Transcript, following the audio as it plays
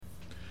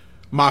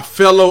My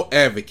fellow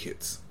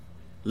advocates,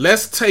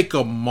 let's take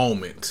a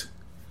moment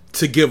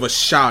to give a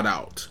shout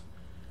out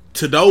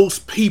to those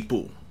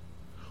people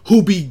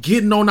who be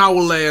getting on our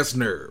last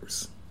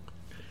nerves.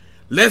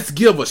 Let's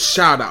give a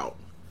shout out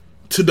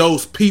to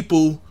those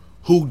people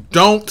who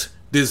don't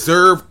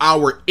deserve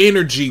our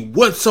energy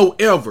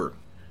whatsoever,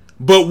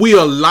 but we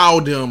allow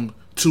them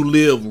to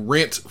live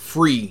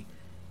rent-free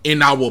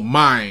in our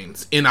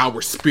minds, in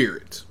our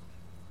spirit.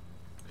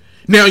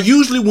 Now,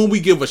 usually when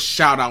we give a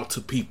shout out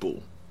to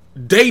people,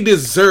 they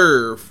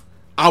deserve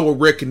our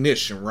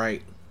recognition,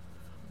 right?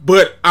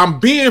 But I'm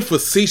being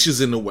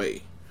facetious in a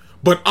way.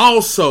 But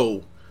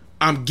also,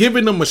 I'm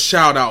giving them a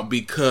shout out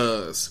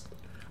because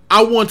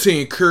I want to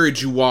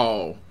encourage you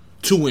all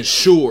to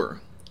ensure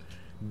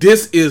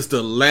this is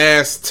the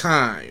last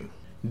time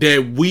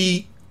that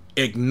we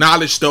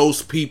acknowledge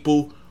those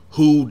people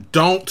who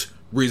don't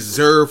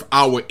reserve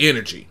our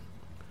energy.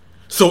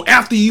 So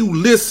after you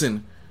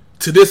listen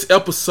to this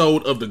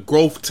episode of the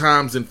Growth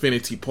Times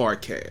Infinity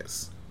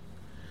podcast,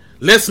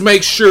 let's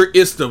make sure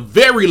it's the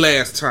very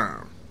last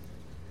time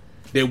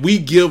that we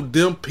give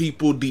them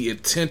people the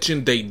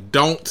attention they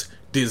don't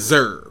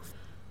deserve.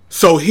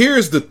 So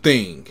here's the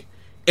thing,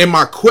 and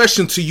my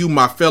question to you,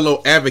 my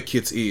fellow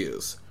advocates,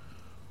 is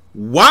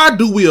why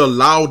do we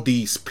allow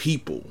these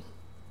people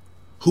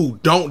who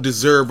don't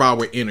deserve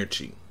our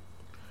energy?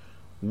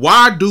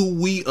 Why do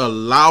we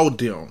allow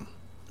them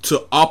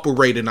to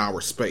operate in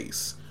our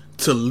space,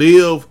 to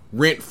live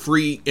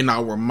rent-free in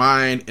our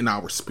mind and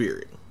our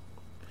spirit?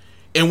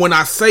 And when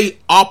I say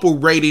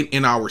operating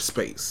in our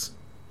space,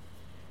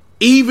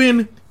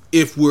 even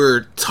if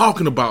we're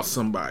talking about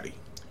somebody,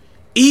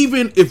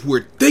 even if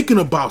we're thinking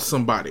about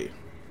somebody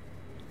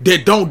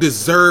that don't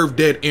deserve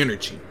that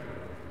energy,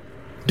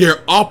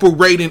 they're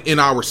operating in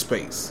our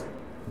space.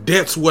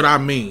 That's what I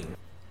mean.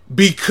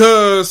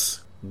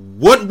 Because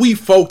what we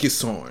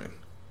focus on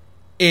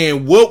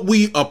and what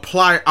we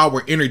apply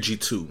our energy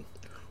to,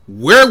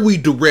 where we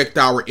direct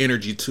our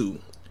energy to,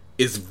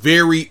 is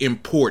very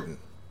important.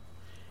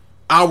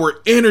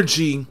 Our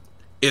energy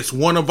is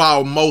one of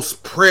our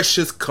most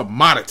precious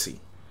commodity.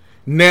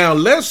 Now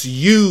let's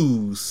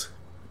use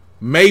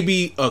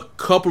maybe a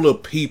couple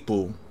of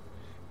people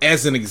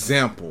as an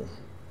example,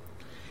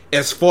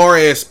 as far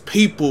as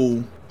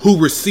people who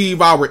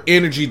receive our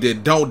energy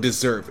that don't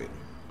deserve it.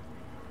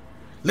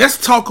 Let's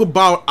talk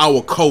about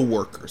our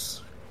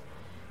co-workers.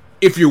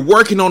 If you're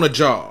working on a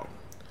job,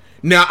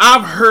 now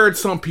I've heard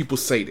some people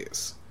say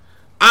this.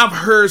 I've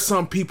heard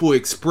some people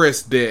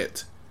express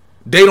that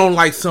they don't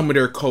like some of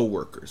their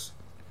co-workers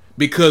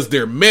because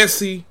they're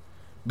messy,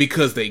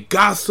 because they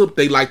gossip,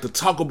 they like to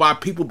talk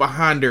about people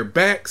behind their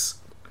backs.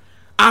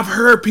 I've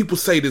heard people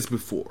say this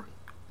before.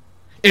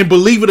 And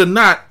believe it or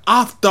not,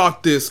 I've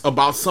thought this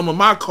about some of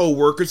my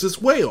co-workers as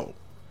well.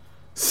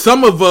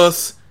 Some of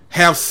us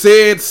have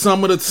said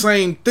some of the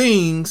same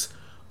things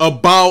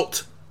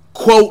about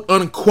quote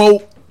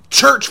unquote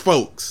church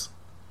folks.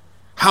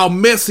 How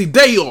messy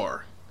they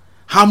are.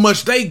 How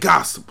much they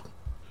gossip.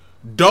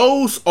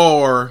 Those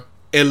are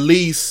at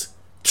least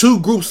two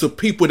groups of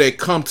people that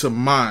come to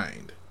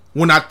mind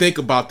when I think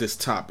about this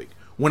topic.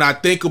 When I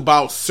think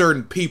about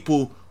certain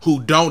people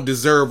who don't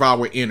deserve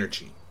our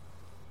energy.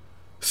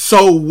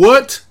 So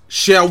what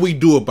shall we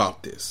do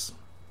about this?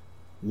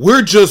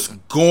 We're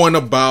just going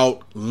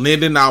about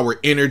lending our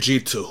energy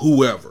to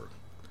whoever.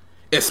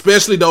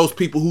 Especially those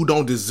people who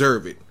don't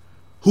deserve it.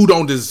 Who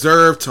don't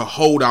deserve to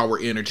hold our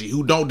energy.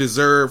 Who don't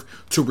deserve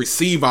to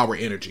receive our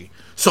energy.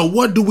 So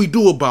what do we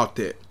do about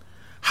that?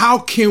 How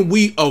can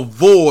we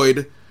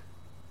avoid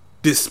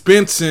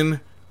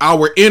dispensing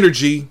our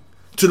energy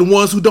to the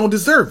ones who don't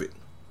deserve it?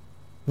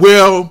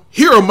 Well,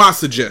 here are my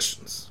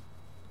suggestions.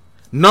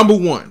 Number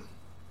one,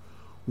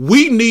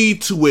 we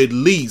need to at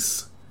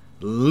least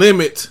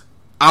limit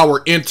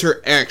our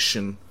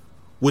interaction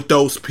with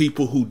those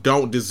people who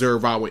don't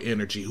deserve our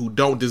energy, who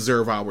don't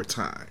deserve our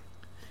time.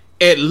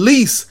 At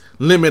least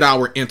limit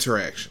our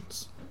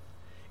interactions.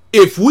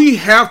 If we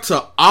have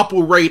to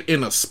operate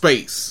in a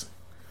space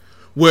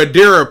where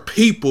there are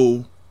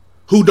people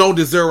who don't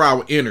deserve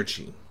our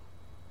energy,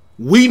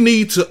 we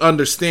need to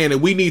understand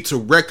and we need to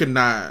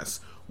recognize,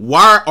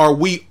 why are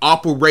we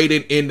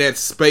operating in that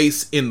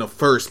space in the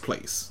first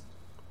place?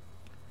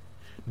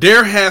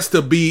 There has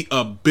to be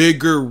a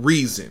bigger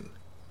reason.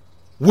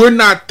 We're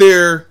not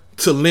there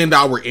to lend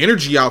our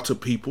energy out to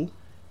people,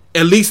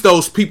 at least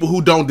those people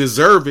who don't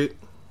deserve it.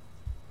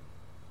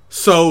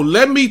 So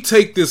let me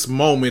take this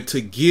moment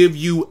to give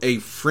you a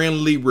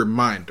friendly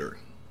reminder.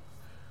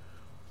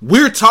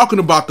 We're talking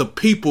about the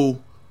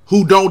people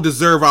who don't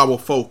deserve our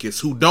focus,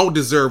 who don't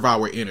deserve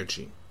our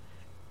energy.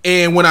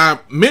 And when I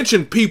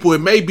mention people,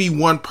 it may be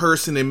one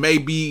person, it may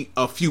be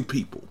a few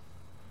people.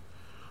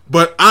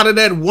 But out of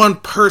that one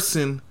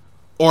person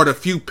or the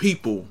few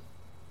people,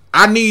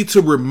 I need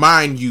to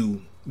remind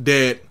you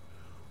that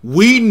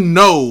we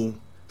know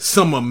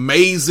some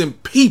amazing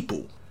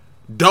people.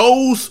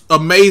 Those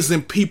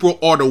amazing people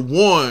are the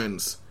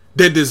ones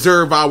that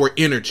deserve our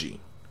energy.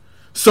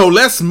 So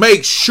let's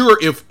make sure,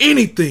 if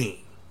anything,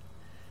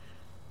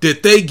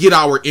 that they get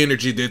our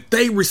energy, that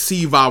they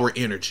receive our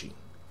energy,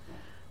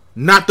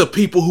 not the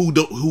people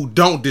who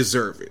don't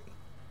deserve it.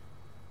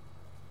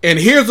 And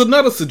here's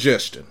another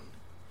suggestion.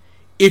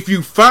 If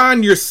you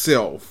find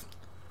yourself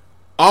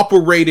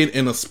operating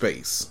in a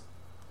space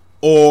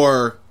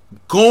or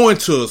going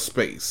to a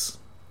space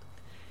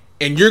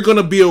and you're going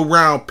to be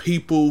around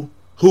people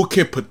who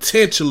can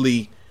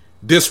potentially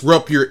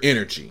disrupt your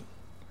energy,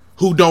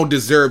 who don't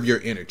deserve your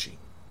energy,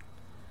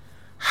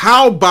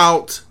 how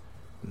about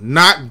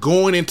not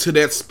going into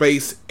that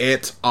space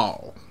at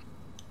all?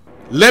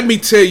 Let me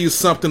tell you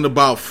something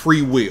about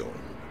free will.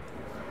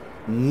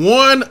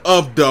 One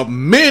of the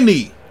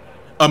many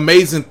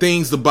amazing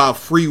things about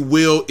free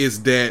will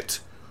is that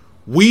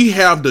we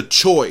have the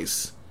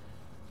choice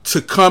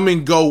to come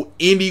and go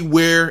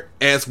anywhere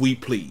as we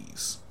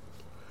please.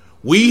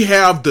 We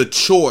have the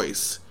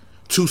choice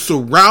to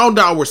surround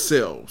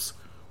ourselves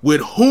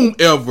with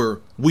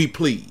whomever we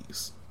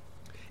please.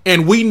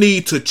 And we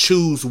need to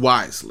choose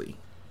wisely.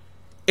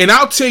 And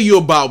I'll tell you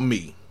about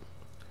me.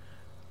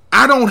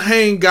 I don't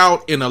hang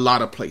out in a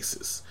lot of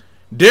places.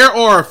 There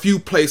are a few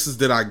places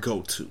that I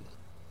go to.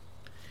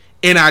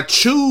 And I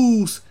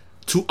choose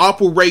to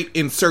operate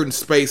in certain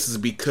spaces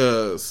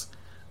because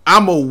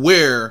I'm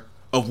aware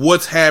of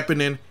what's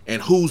happening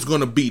and who's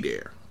going to be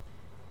there.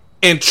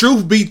 And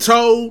truth be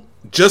told,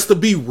 just to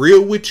be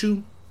real with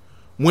you,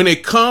 when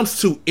it comes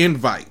to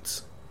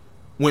invites,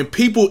 when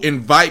people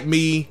invite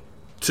me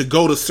to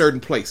go to certain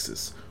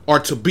places or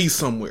to be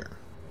somewhere,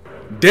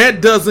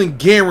 that doesn't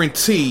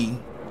guarantee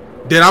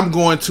that I'm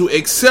going to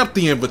accept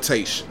the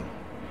invitation.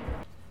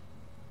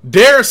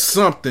 There's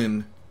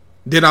something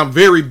that I'm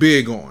very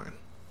big on.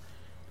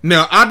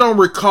 Now, I don't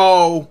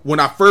recall when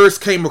I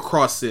first came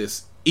across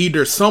this,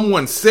 either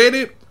someone said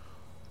it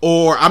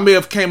or I may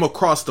have came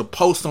across the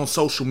post on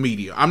social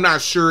media. I'm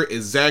not sure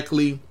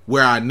exactly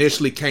where I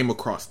initially came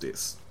across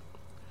this.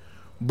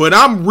 But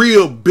I'm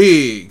real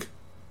big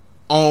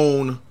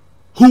on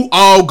who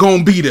all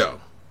gonna be there.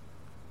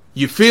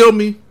 You feel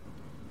me?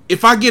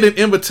 If I get an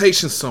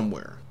invitation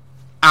somewhere,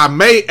 I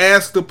may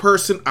ask the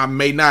person, I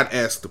may not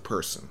ask the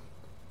person.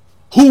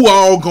 Who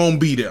all gonna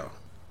be there?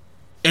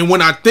 And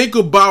when I think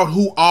about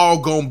who all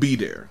gonna be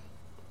there,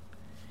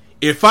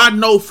 if I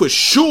know for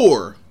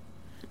sure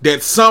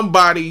that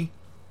somebody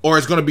or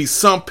it's gonna be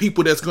some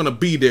people that's gonna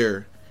be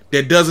there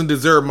that doesn't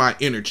deserve my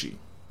energy,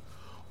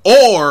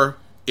 or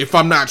if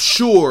I'm not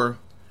sure,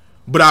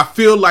 but I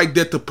feel like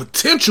that the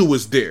potential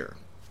is there,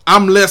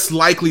 I'm less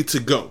likely to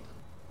go.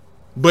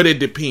 But it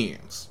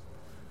depends.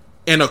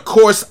 And of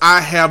course,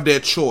 I have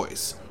that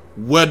choice,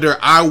 whether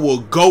I will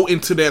go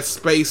into that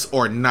space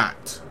or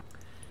not.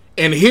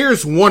 And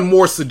here's one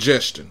more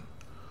suggestion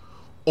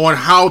on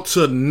how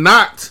to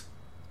not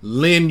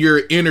lend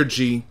your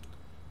energy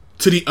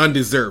to the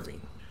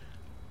undeserving.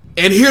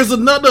 And here's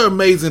another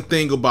amazing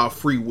thing about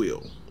free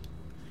will,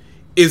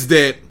 is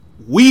that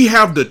we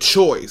have the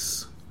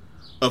choice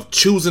of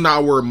choosing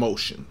our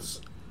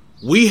emotions.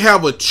 We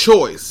have a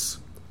choice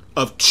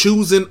of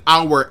choosing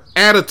our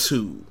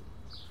attitude.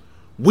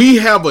 We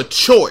have a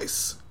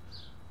choice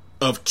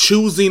of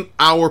choosing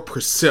our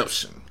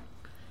perception.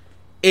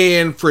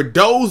 And for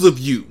those of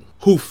you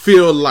who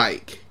feel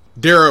like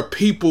there are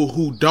people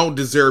who don't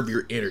deserve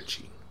your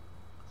energy,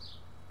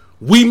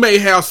 we may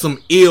have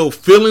some ill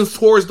feelings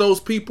towards those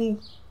people.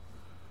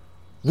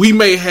 We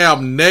may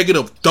have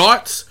negative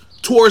thoughts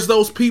towards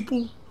those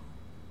people.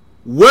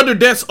 Whether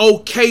that's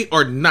okay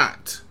or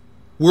not,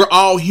 we're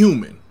all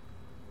human.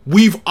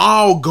 We've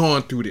all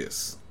gone through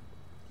this.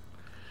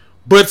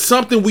 But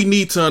something we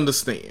need to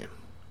understand.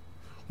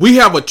 We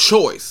have a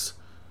choice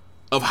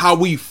of how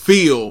we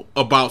feel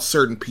about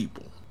certain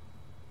people.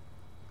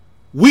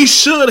 We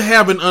should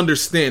have an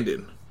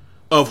understanding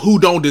of who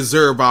don't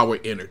deserve our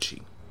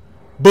energy.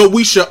 But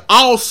we should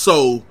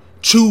also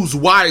choose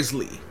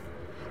wisely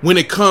when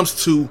it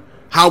comes to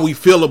how we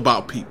feel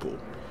about people,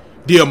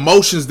 the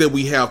emotions that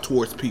we have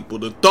towards people,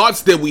 the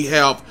thoughts that we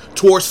have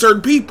towards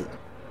certain people.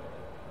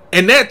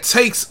 And that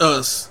takes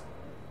us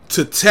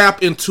to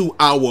tap into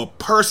our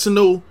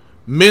personal,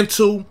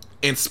 mental,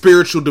 and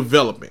spiritual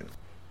development.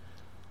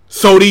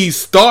 So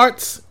these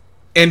thoughts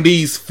and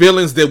these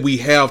feelings that we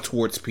have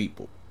towards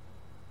people,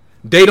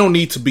 they don't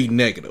need to be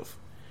negative,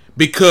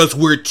 because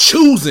we're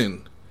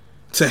choosing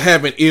to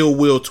have an ill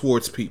will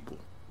towards people.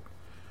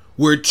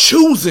 We're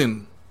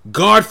choosing,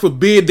 God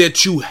forbid,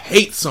 that you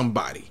hate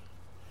somebody.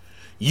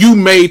 You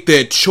made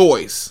that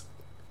choice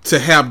to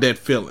have that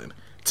feeling,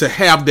 to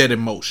have that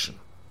emotion.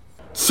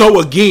 So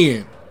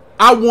again,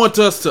 I want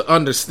us to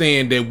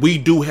understand that we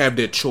do have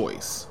that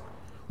choice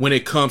when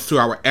it comes to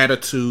our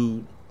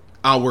attitude,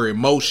 our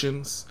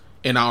emotions,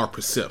 and our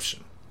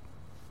perception.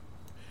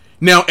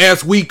 Now,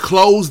 as we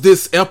close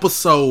this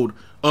episode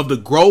of the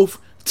Growth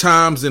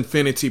Times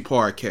Infinity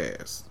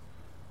podcast,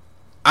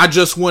 I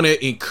just want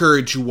to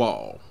encourage you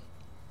all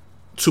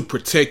to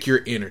protect your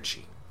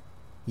energy.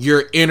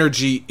 Your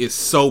energy is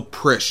so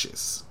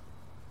precious.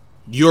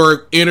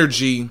 Your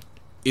energy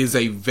is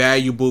a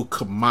valuable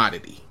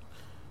commodity.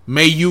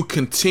 May you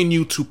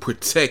continue to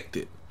protect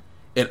it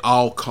at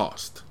all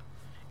costs.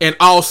 And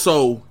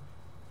also,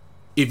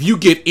 if you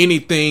get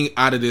anything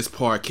out of this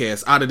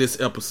podcast, out of this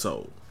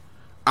episode,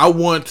 I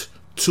want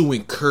to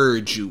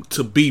encourage you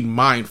to be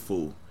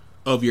mindful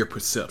of your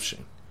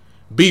perception.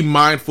 Be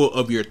mindful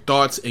of your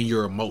thoughts and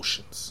your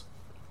emotions.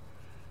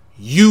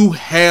 You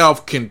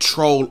have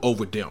control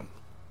over them.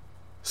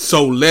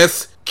 So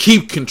let's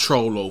keep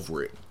control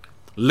over it.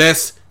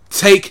 Let's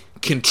take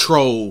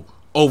control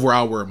over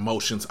our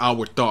emotions,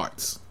 our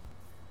thoughts.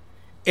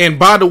 And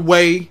by the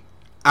way,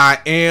 I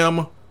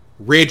am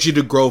Reggie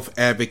the Growth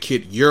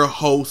Advocate, your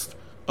host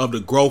of the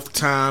Growth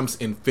Times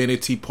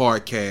Infinity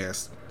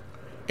podcast.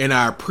 And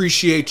I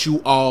appreciate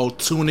you all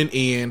tuning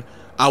in.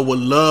 I would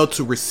love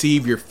to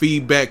receive your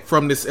feedback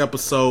from this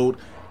episode.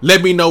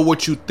 Let me know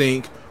what you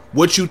think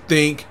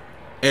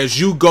as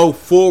you go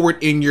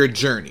forward in your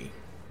journey.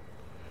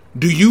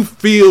 Do you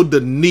feel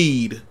the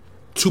need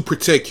to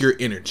protect your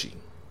energy?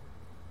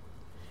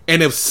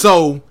 And if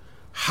so,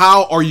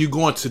 how are you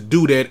going to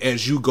do that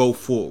as you go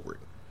forward?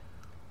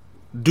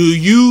 Do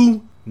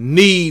you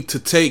need to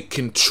take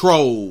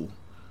control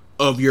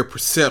of your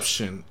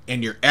perception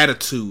and your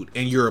attitude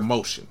and your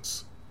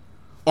emotions?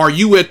 Are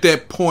you at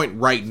that point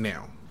right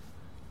now?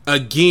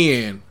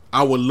 Again,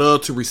 I would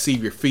love to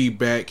receive your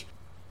feedback.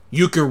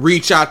 You can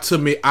reach out to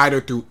me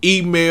either through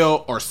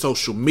email or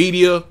social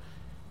media.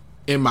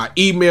 And my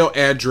email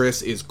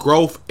address is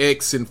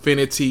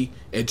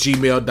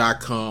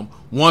growthxinfinity@gmail.com.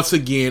 Once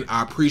again,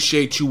 I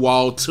appreciate you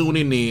all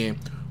tuning in,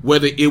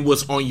 whether it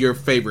was on your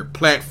favorite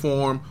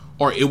platform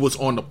or it was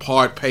on the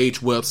Pod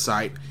Page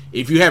website.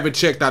 If you haven't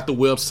checked out the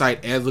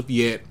website as of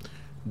yet,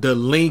 the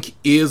link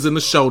is in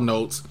the show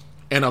notes.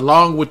 And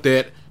along with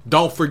that,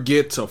 don't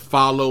forget to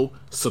follow,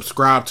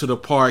 subscribe to the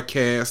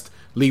podcast,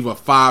 leave a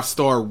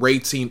 5-star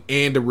rating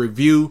and a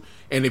review.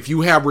 And if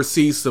you have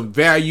received some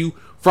value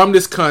from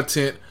this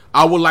content,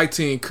 I would like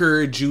to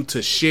encourage you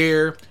to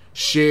share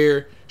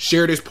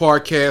this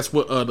podcast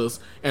with others.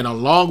 And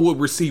along with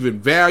receiving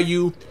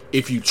value,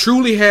 if you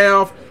truly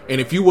have,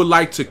 and if you would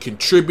like to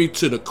contribute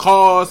to the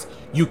cause,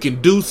 you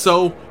can do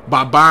so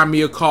by buying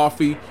me a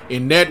coffee.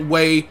 In that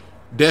way,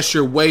 that's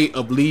your way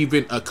of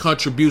leaving a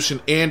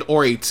contribution and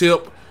or a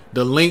tip.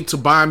 The link to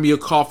buy me a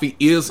coffee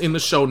is in the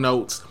show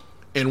notes.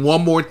 And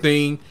one more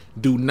thing,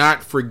 do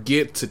not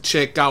forget to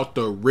check out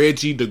the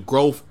Reggie the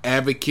Growth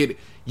Advocate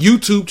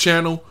YouTube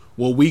channel,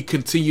 where we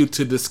continue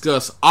to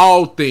discuss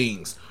all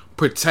things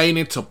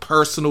pertaining to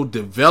personal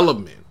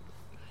development.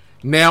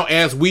 Now,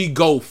 as we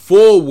go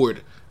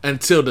forward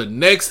until the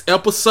next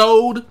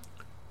episode,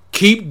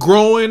 keep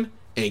growing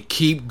and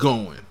keep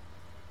going.